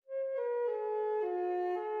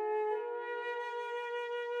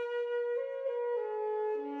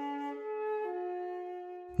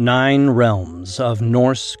9 Realms of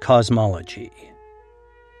Norse Cosmology.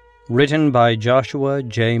 Written by Joshua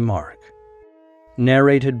J. Mark.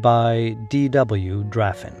 Narrated by D.W.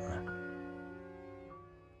 Draffin.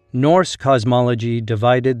 Norse cosmology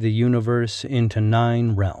divided the universe into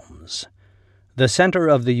 9 realms. The center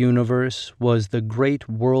of the universe was the great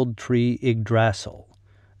world tree Yggdrasil,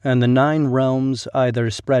 and the 9 realms either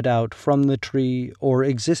spread out from the tree or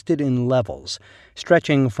existed in levels,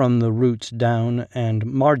 stretching from the roots down and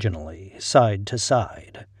marginally side to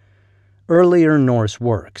side. Earlier Norse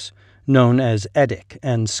works, known as Eddic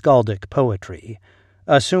and Skaldic poetry,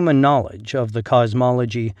 assume a knowledge of the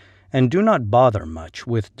cosmology and do not bother much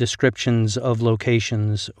with descriptions of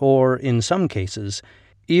locations or, in some cases,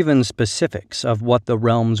 even specifics of what the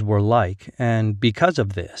realms were like, and because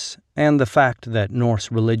of this, and the fact that Norse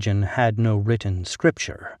religion had no written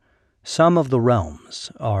scripture, some of the realms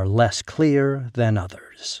are less clear than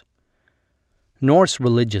others. Norse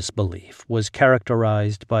religious belief was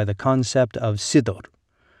characterized by the concept of siður,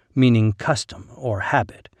 meaning custom or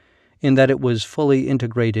habit, in that it was fully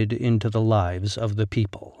integrated into the lives of the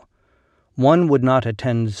people. One would not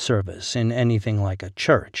attend service in anything like a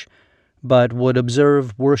church, but would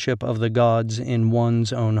observe worship of the gods in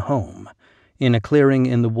one's own home, in a clearing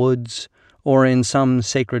in the woods, or in some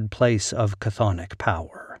sacred place of chthonic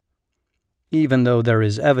power. Even though there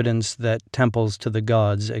is evidence that temples to the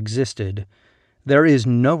gods existed, there is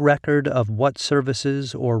no record of what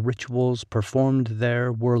services or rituals performed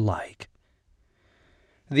there were like.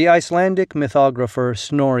 The Icelandic mythographer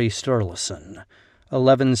Snorri Sturluson,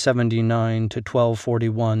 1179 to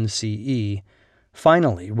 1241 CE,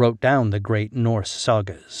 finally wrote down the great Norse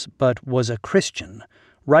sagas, but was a Christian,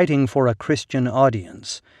 writing for a Christian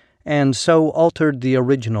audience, and so altered the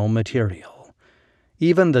original material.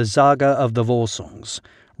 Even the Saga of the Volsungs,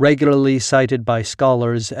 regularly cited by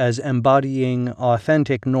scholars as embodying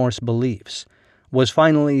authentic Norse beliefs, was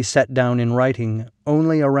finally set down in writing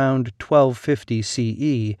only around 1250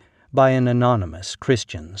 CE by an anonymous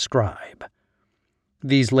Christian scribe.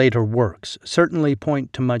 These later works certainly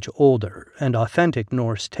point to much older and authentic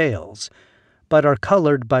Norse tales, but are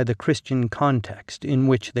colored by the Christian context in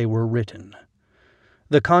which they were written.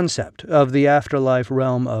 The concept of the afterlife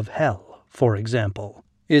realm of hell, for example,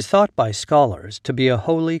 is thought by scholars to be a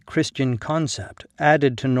wholly Christian concept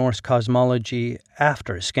added to Norse cosmology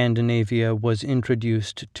after Scandinavia was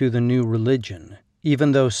introduced to the new religion,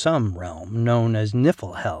 even though some realm known as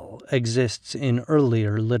Niflhel exists in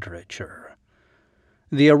earlier literature.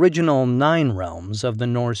 The original 9 realms of the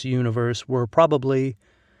Norse universe were probably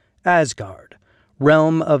Asgard,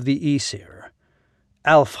 realm of the Aesir;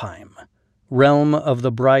 Alfheim, realm of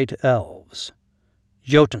the bright elves;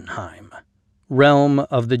 Jotunheim, realm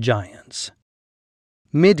of the giants;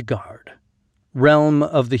 Midgard, realm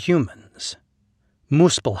of the humans;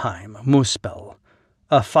 Muspelheim, Muspel,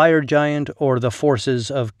 a fire giant or the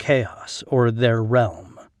forces of chaos or their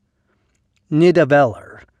realm;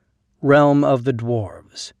 Nidavellir, realm of the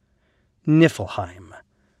dwarves; Niflheim,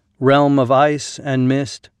 realm of ice and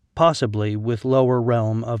mist, possibly with lower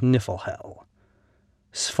realm of Niflhel;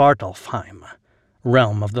 Svartalfheim,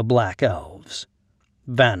 realm of the black elves;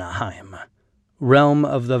 Vanaheim, realm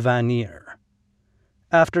of the Vanir.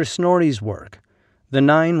 After Snorri's work, the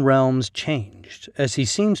 9 realms changed, as he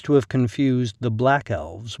seems to have confused the black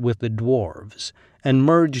elves with the dwarves and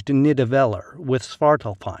merged Nidavellir with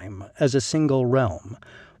Svartalfheim as a single realm,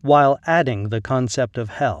 while adding the concept of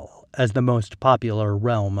hell as the most popular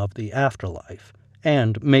realm of the afterlife,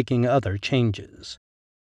 and making other changes.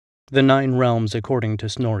 The 9 realms according to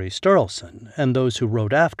Snorri Sturluson and those who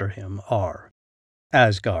wrote after him are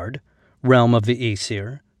Asgard, realm of the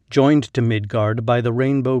Aesir, joined to Midgard by the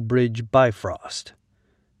Rainbow Bridge Bifrost;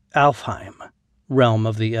 Alfheim, realm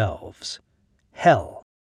of the elves; Hel,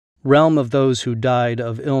 realm of those who died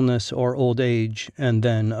of illness or old age and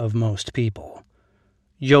then of most people;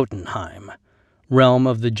 Jotunheim, realm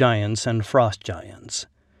of the giants and frost giants;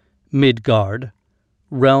 Midgard,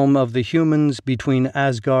 realm of the humans between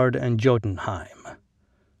Asgard and Jotunheim;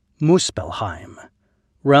 Muspelheim,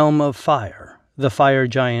 realm of fire, the fire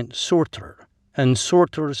giant Surtr, and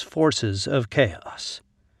Surtr's forces of chaos;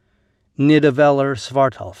 Nidavellir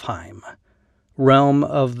Svartalfheim, realm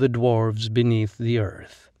of the dwarves beneath the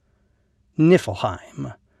earth;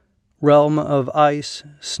 Niflheim, realm of ice,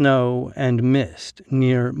 snow, and mist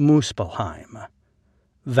near Muspelheim;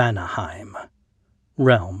 Vanaheim,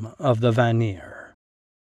 realm of the Vanir.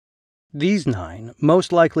 These 9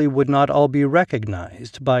 most likely would not all be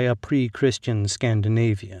recognized by a pre-Christian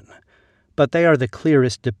Scandinavian, but they are the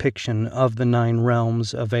clearest depiction of the 9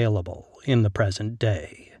 realms available in the present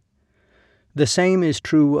day. The same is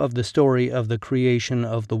true of the story of the creation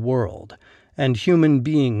of the world, and human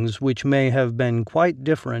beings, which may have been quite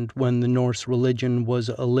different when the Norse religion was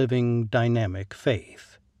a living, dynamic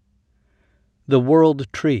faith. The World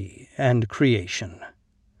Tree and Creation.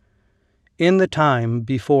 In the time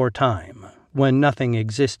before time, when nothing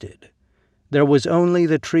existed, there was only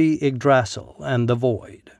the tree Yggdrasil and the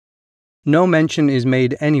void. No mention is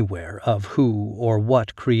made anywhere of who or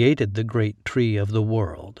what created the great tree of the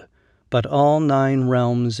world, but all 9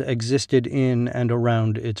 realms existed in and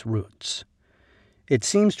around its roots. It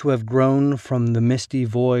seems to have grown from the misty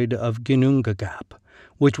void of Ginnungagap,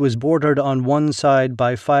 which was bordered on one side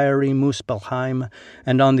by fiery Muspelheim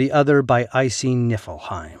and on the other by icy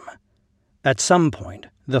Niflheim. At some point,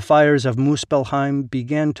 the fires of Muspelheim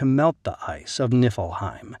began to melt the ice of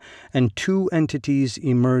Niflheim, and 2 entities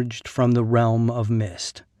emerged from the realm of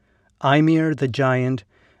mist, Ymir the giant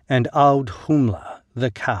and Audhumla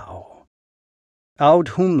the cow.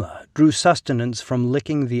 Audhumla drew sustenance from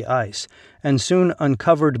licking the ice, and soon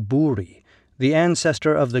uncovered Buri, the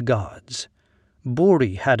ancestor of the gods.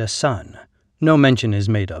 Buri had a son, no mention is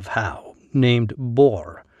made of how, named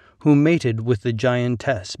Bor, who mated with the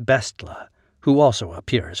giantess Bestla, who also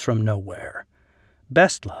appears from nowhere.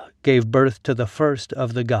 Bestla gave birth to the first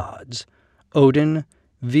of the gods, Odin,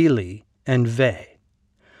 Vili, and Ve.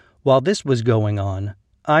 While this was going on,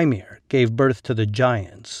 Ymir gave birth to the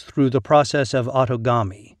giants through the process of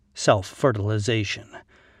autogamy, self-fertilization.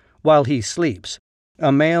 While he sleeps,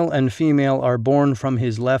 a male and female are born from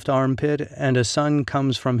his left armpit, and a son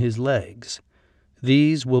comes from his legs.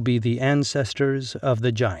 These will be the ancestors of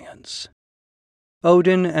the giants.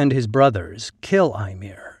 Odin and his brothers kill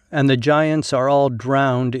Ymir, and the giants are all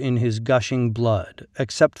drowned in his gushing blood,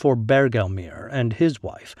 except for Bergelmir and his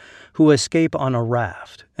wife, who escape on a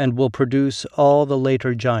raft and will produce all the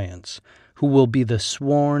later giants, who will be the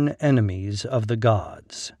sworn enemies of the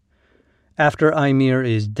gods. After Ymir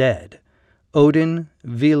is dead, Odin,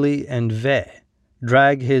 Vili, and Ve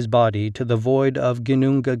drag his body to the void of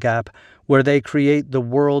Ginnungagap, where they create the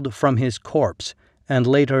world from his corpse, and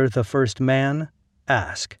later the first man,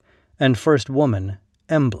 Ask, and first woman,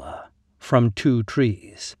 Embla, from 2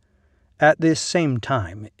 trees. At this same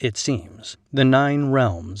time, it seems, the 9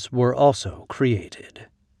 realms were also created.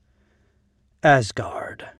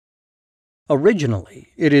 Asgard. Originally,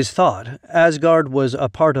 it is thought Asgard was a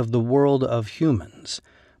part of the world of humans,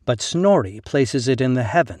 but Snorri places it in the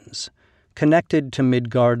heavens, connected to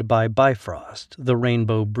Midgard by Bifrost, the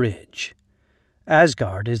Rainbow Bridge.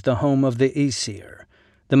 Asgard is the home of the Aesir,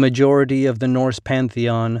 the majority of the Norse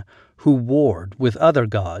pantheon, who warred with other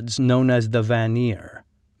gods known as the Vanir,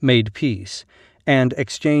 made peace, and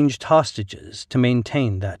exchanged hostages to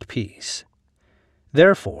maintain that peace.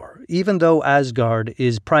 Therefore, even though Asgard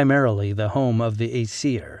is primarily the home of the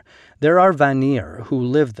Aesir, there are Vanir who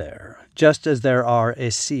live there, just as there are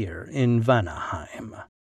Aesir in Vanaheim.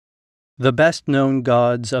 The best-known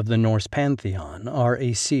gods of the Norse pantheon are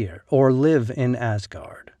Aesir, or live in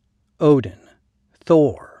Asgard: Odin,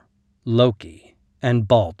 Thor, Loki, and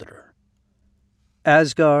Baldur.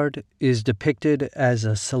 Asgard is depicted as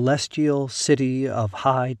a celestial city of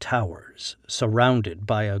high towers surrounded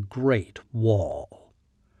by a great wall.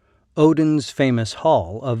 Odin's famous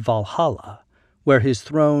hall of Valhalla, where his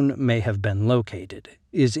throne may have been located,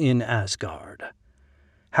 is in Asgard.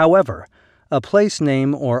 However, a place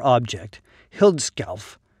name or object,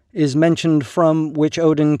 Hildskjalf, is mentioned from which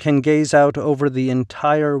Odin can gaze out over the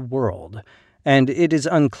entire world, and it is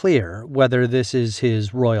unclear whether this is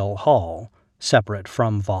his royal hall, separate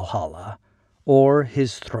from Valhalla, or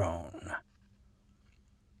his throne.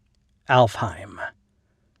 Alfheim.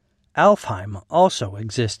 Alfheim also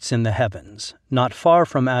exists in the heavens, not far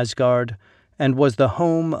from Asgard, and was the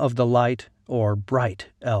home of the light, or bright,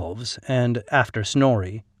 elves, and, after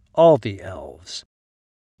Snorri, all the elves.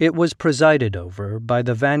 It was presided over by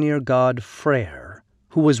the Vanir god Freyr,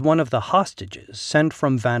 who was one of the hostages sent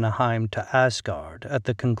from Vanaheim to Asgard at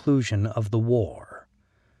the conclusion of the war.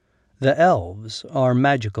 The elves are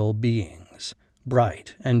magical beings,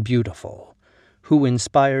 bright and beautiful, who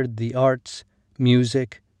inspired the arts,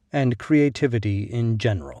 music, and creativity in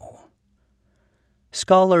general.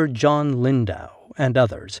 Scholar John Lindau and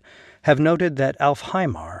others have noted that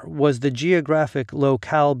Alfheimar was the geographic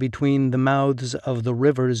locale between the mouths of the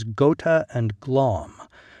rivers Gota and Glom,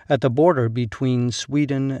 at the border between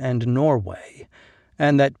Sweden and Norway,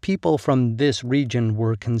 and that people from this region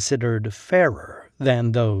were considered fairer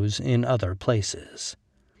than those in other places.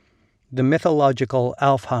 The mythological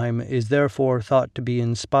Alfheim is therefore thought to be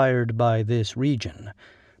inspired by this region,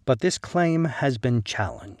 but this claim has been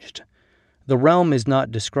challenged. The realm is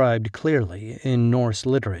not described clearly in Norse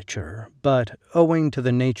literature, but, owing to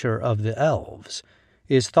the nature of the elves,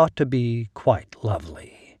 is thought to be quite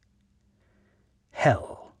lovely.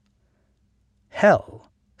 Hell. Hell,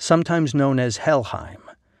 sometimes known as Helheim,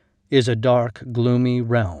 is a dark, gloomy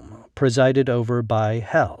realm presided over by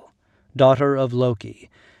Hel, daughter of Loki,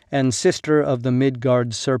 and sister of the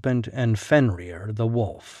Midgard serpent and Fenrir the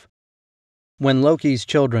wolf. When Loki's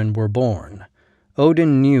children were born,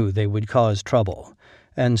 Odin knew they would cause trouble,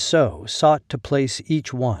 and so sought to place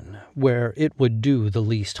each one where it would do the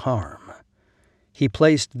least harm. He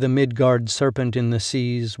placed the Midgard serpent in the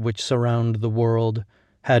seas which surround the world,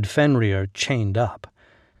 had Fenrir chained up,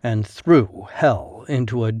 and threw Hel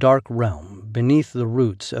into a dark realm beneath the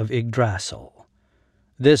roots of Yggdrasil.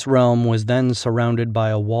 This realm was then surrounded by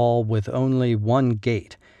a wall with only one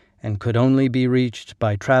gate, and could only be reached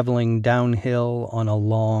by traveling downhill on a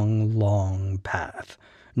long, long path,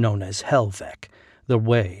 known as Helvek, the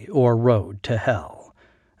way or road to hell,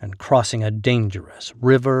 and crossing a dangerous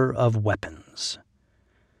river of weapons.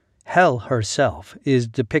 Hel herself is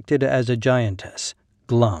depicted as a giantess,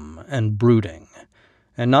 glum and brooding,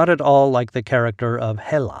 and not at all like the character of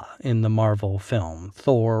Hela in the Marvel film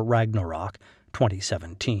Thor Ragnarok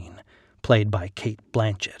 2017, played by Cate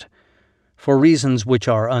Blanchett. For reasons which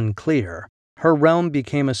are unclear, her realm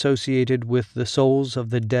became associated with the souls of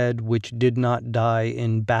the dead which did not die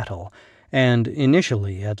in battle, and,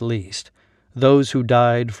 initially at least, those who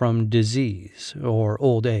died from disease or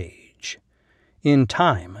old age. In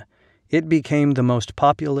time, it became the most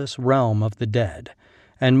populous realm of the dead,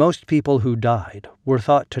 and most people who died were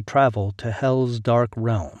thought to travel to Hel's dark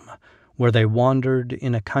realm, where they wandered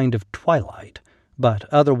in a kind of twilight,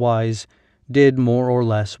 but otherwise did more or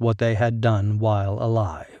less what they had done while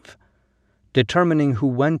alive. Determining who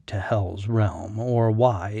went to Hel's realm or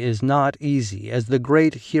why is not easy, as the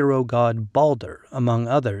great hero god Balder, among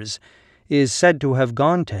others, is said to have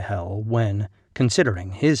gone to Hel when,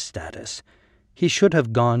 considering his status, he should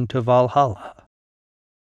have gone to Valhalla.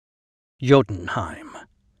 Jotunheim.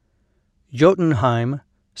 Jotunheim,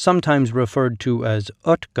 sometimes referred to as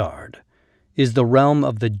Utgard, is the realm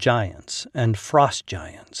of the giants and frost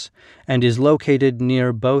giants, and is located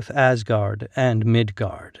near both Asgard and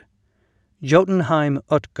Midgard. Jotunheim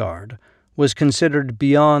Utgard was considered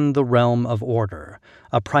beyond the realm of order,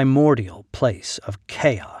 a primordial place of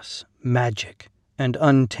chaos, magic, and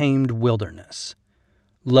untamed wilderness.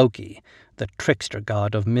 Loki, the trickster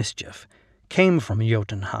god of mischief, came from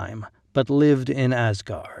Jotunheim, but lived in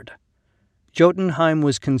Asgard. Jotunheim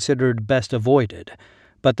was considered best avoided,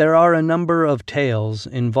 but there are a number of tales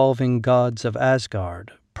involving gods of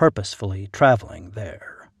Asgard purposefully traveling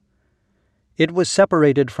there. It was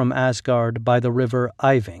separated from Asgard by the river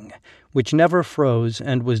Iving, which never froze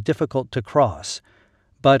and was difficult to cross,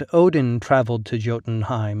 but Odin traveled to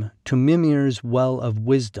Jotunheim to Mimir's Well of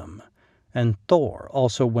Wisdom, and Thor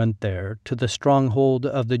also went there to the stronghold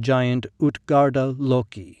of the giant Utgarda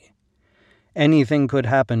Loki. Anything could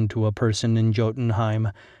happen to a person in Jotunheim,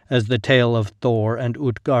 as the tale of Thor and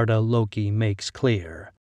Utgarda Loki makes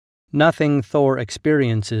clear. Nothing Thor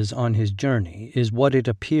experiences on his journey is what it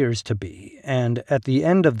appears to be, and at the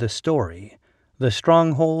end of the story, the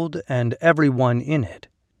stronghold and everyone in it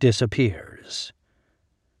disappears.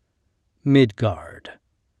 Midgard.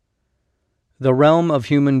 The realm of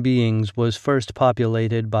human beings was first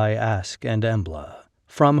populated by Ask and Embla,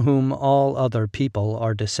 from whom all other people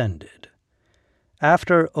are descended.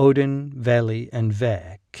 After Odin, Veli, and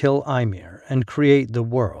Ve kill Ymir and create the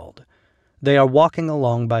world, they are walking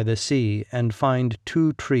along by the sea and find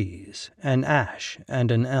two trees, an ash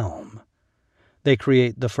and an elm. They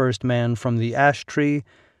create the first man from the ash tree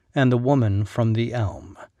and the woman from the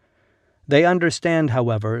elm. They understand,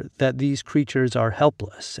 however, that these creatures are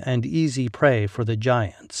helpless and easy prey for the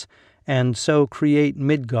giants, and so create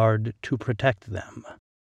Midgard to protect them.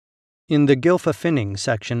 In the Gylfafinning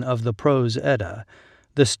section of the Prose Edda,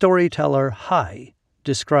 the storyteller Hai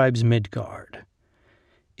describes Midgard.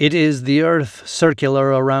 It is the earth circular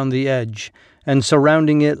around the edge, and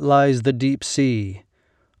surrounding it lies the deep sea.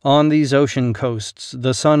 On these ocean coasts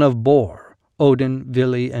the son of Bor, Odin,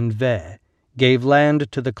 Vili, and Ve, gave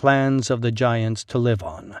land to the clans of the giants to live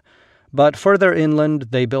on, but further inland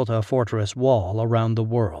they built a fortress wall around the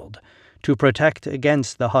world to protect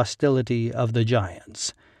against the hostility of the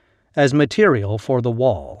giants. As material for the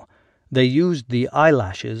wall, they used the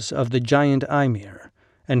eyelashes of the giant Ymir,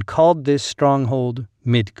 and called this stronghold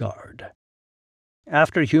Midgard.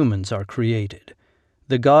 After humans are created,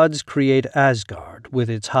 the gods create Asgard with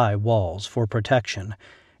its high walls for protection,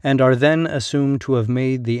 and are then assumed to have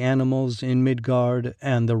made the animals in Midgard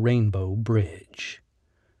and the Rainbow Bridge.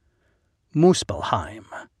 Muspelheim.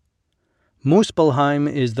 Muspelheim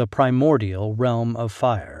is the primordial realm of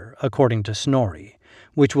fire, according to Snorri,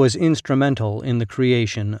 which was instrumental in the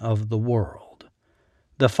creation of the world.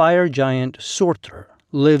 The fire giant Surtr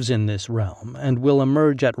lives in this realm and will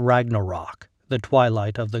emerge at Ragnarok, the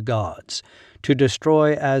twilight of the gods, to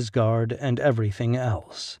destroy Asgard and everything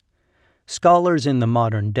else. Scholars in the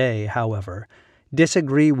modern day, however,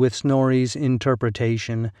 disagree with Snorri's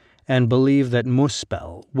interpretation and believe that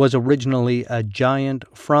Muspel was originally a giant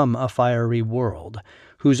from a fiery world,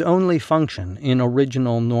 whose only function in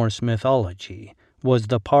original Norse mythology was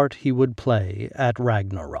the part he would play at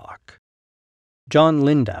Ragnarok. John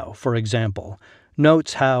Lindau, for example,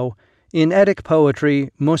 notes how, in Eddic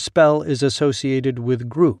poetry, Muspel is associated with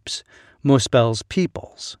groups, Muspel's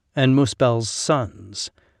peoples, and Muspel's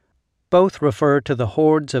sons. Both refer to the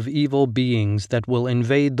hordes of evil beings that will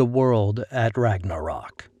invade the world at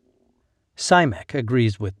Ragnarok. Simek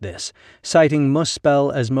agrees with this, citing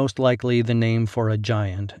Muspel as most likely the name for a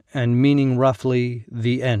giant and meaning roughly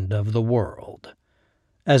the end of the world.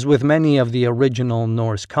 As with many of the original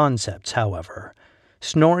Norse concepts, however,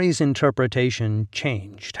 Snorri's interpretation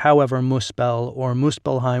changed however Muspel or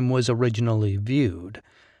Muspelheim was originally viewed,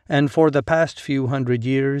 and for the past few hundred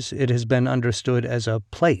years it has been understood as a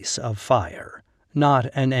place of fire, not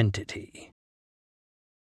an entity.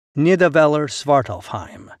 Nidavellir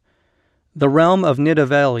Svartalfheim. The realm of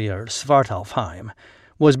Nidavellir Svartalfheim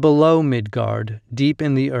was below Midgard, deep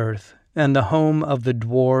in the earth, and the home of the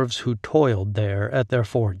dwarves who toiled there at their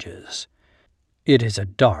forges. It is a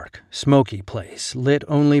dark, smoky place, lit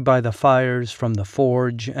only by the fires from the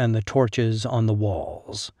forge and the torches on the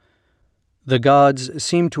walls. The gods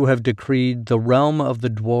seem to have decreed the realm of the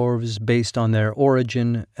dwarves based on their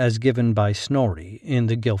origin as given by Snorri in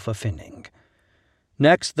the Gylfafinning.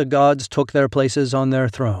 Next, the gods took their places on their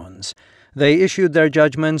thrones. They issued their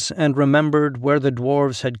judgments and remembered where the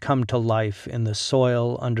dwarves had come to life in the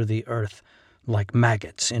soil under the earth, like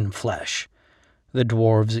maggots in flesh. The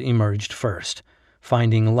dwarves emerged first,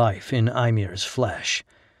 finding life in Ymir's flesh.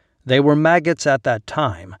 They were maggots at that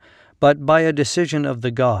time, but by a decision of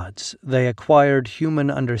the gods they acquired human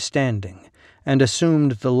understanding and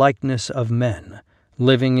assumed the likeness of men,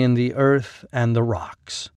 living in the earth and the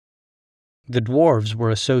rocks. The dwarves were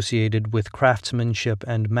associated with craftsmanship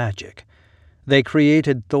and magic. They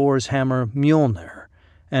created Thor's hammer Mjolnir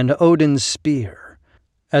and Odin's spear,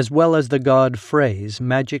 as well as the god Frey's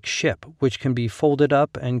magic ship, which can be folded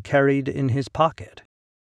up and carried in his pocket.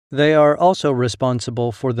 They are also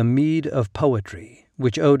responsible for the mead of poetry,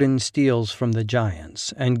 which Odin steals from the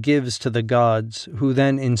giants and gives to the gods, who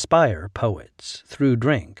then inspire poets, through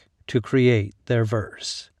drink, to create their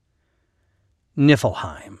verse.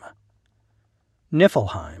 Niflheim.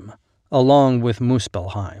 Niflheim, along with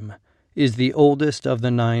Muspelheim, is the oldest of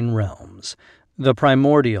the 9 realms, the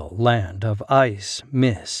primordial land of ice,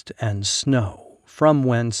 mist, and snow, from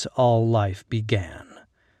whence all life began.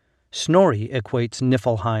 Snorri equates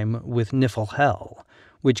Niflheim with Niflhel,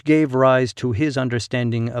 which gave rise to his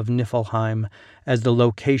understanding of Niflheim as the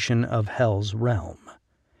location of Hel's realm.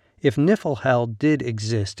 If Niflhel did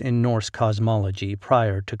exist in Norse cosmology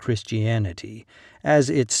prior to Christianity, as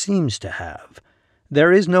it seems to have,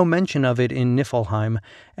 there is no mention of it in Niflheim,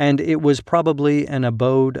 and it was probably an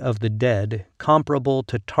abode of the dead comparable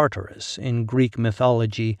to Tartarus in Greek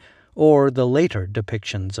mythology or the later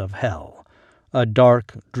depictions of Hell, a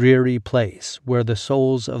dark, dreary place where the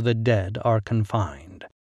souls of the dead are confined.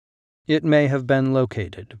 It may have been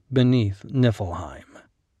located beneath Niflheim.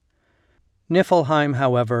 Niflheim,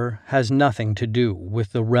 however, has nothing to do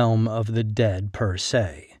with the realm of the dead per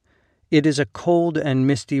se. It is a cold and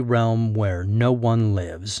misty realm where no one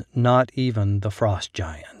lives, not even the frost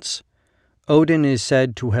giants. Odin is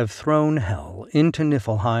said to have thrown Hel into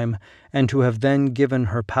Niflheim and to have then given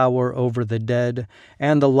her power over the dead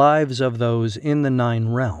and the lives of those in the 9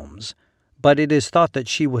 realms, but it is thought that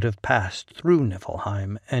she would have passed through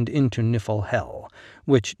Niflheim and into Niflhel,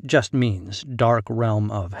 which just means dark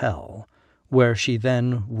realm of Hell, where she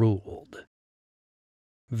then ruled.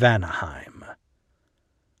 Vanaheim.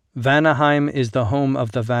 Vanaheim is the home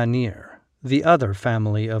of the Vanir, the other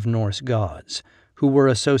family of Norse gods, who were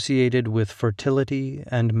associated with fertility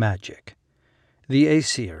and magic. The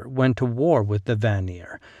Aesir went to war with the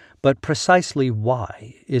Vanir, but precisely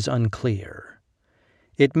why is unclear.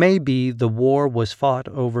 It may be the war was fought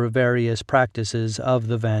over various practices of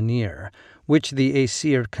the Vanir, which the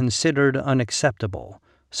Aesir considered unacceptable,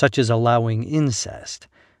 such as allowing incest,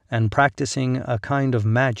 and practicing a kind of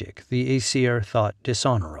magic the Aesir thought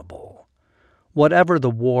dishonorable. Whatever the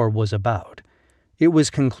war was about, it was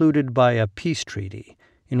concluded by a peace treaty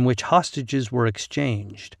in which hostages were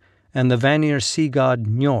exchanged, and the Vanir sea god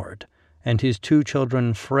Njord and his 2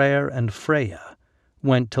 children Freyr and Freya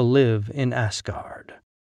went to live in Asgard.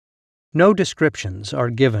 No descriptions are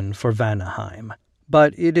given for Vanaheim,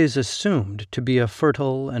 but it is assumed to be a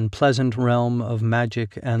fertile and pleasant realm of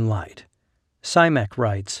magic and light. Simek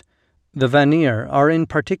writes, "The Vanir are in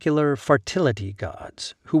particular fertility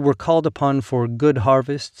gods, who were called upon for good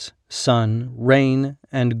harvests, sun, rain,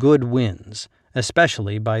 and good winds,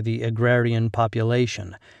 especially by the agrarian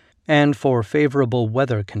population, and for favorable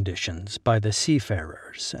weather conditions by the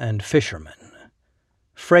seafarers and fishermen."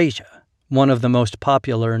 Freyja, one of the most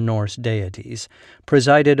popular Norse deities,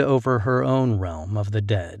 presided over her own realm of the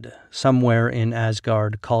dead, somewhere in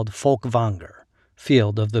Asgard called Folkvanger,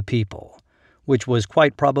 Field of the People, which was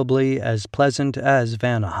quite probably as pleasant as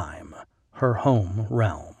Vanaheim, her home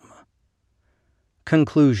realm.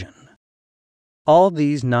 Conclusion. All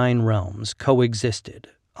these 9 realms coexisted,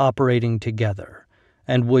 operating together,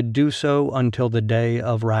 and would do so until the day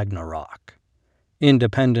of Ragnarok.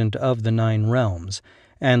 Independent of the 9 realms,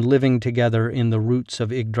 and living together in the roots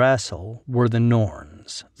of Yggdrasil, were the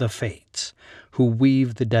Norns, the Fates, who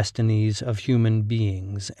weave the destinies of human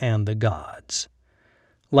beings and the gods.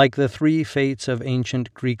 Like the 3 Fates of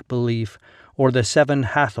ancient Greek belief, or the 7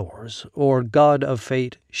 Hathors, or god of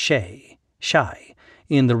fate Shai,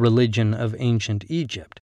 in the religion of ancient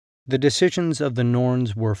Egypt, the decisions of the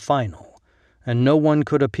Norns were final, and no one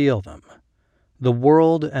could appeal them. The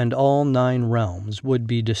world and all 9 realms would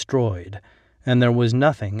be destroyed, and there was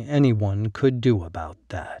nothing anyone could do about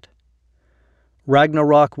that.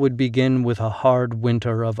 Ragnarok would begin with a hard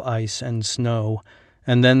winter of ice and snow,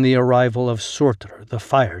 and then the arrival of Surtr, the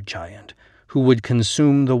fire giant, who would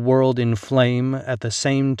consume the world in flame at the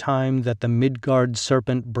same time that the Midgard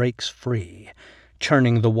serpent breaks free,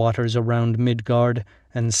 churning the waters around Midgard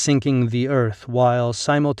and sinking the earth, while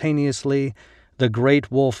simultaneously the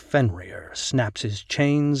great wolf Fenrir snaps his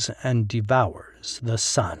chains and devours the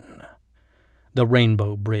sun. The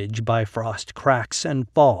rainbow bridge Bifrost cracks and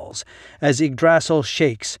falls as Yggdrasil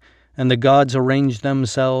shakes, and the gods arrange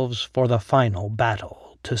themselves for the final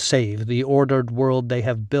battle to save the ordered world they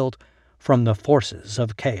have built from the forces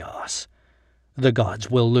of chaos. The gods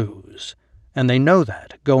will lose, and they know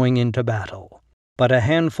that going into battle. But a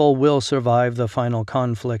handful will survive the final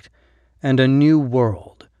conflict, and a new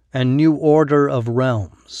world and new order of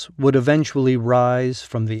realms would eventually rise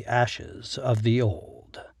from the ashes of the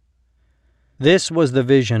old. This was the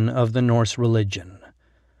vision of the Norse religion.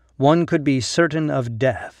 One could be certain of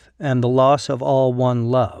death and the loss of all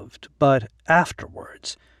one loved, but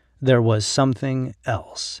afterwards there was something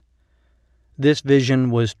else. This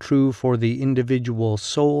vision was true for the individual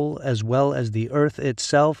soul as well as the earth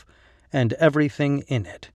itself and everything in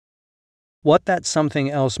it. What that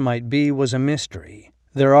something else might be was a mystery.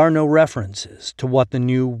 There are no references to what the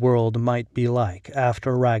new world might be like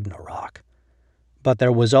after Ragnarok. But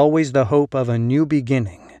there was always the hope of a new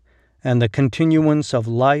beginning and the continuance of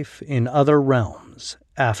life in other realms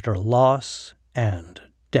after loss and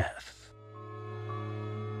death.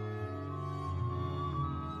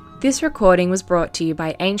 This recording was brought to you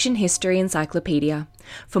by Ancient History Encyclopedia.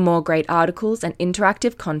 For more great articles and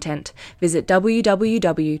interactive content, visit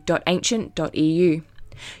www.ancient.eu.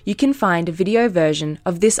 You can find a video version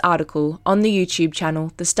of this article on the YouTube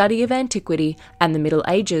channel The Study of Antiquity and the Middle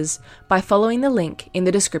Ages by following the link in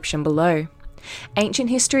the description below.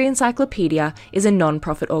 Ancient History Encyclopedia is a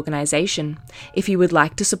non-profit organisation. If you would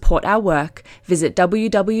like to support our work, visit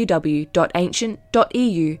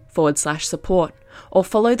www.ancient.eu/support or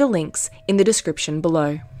follow the links in the description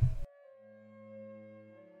below.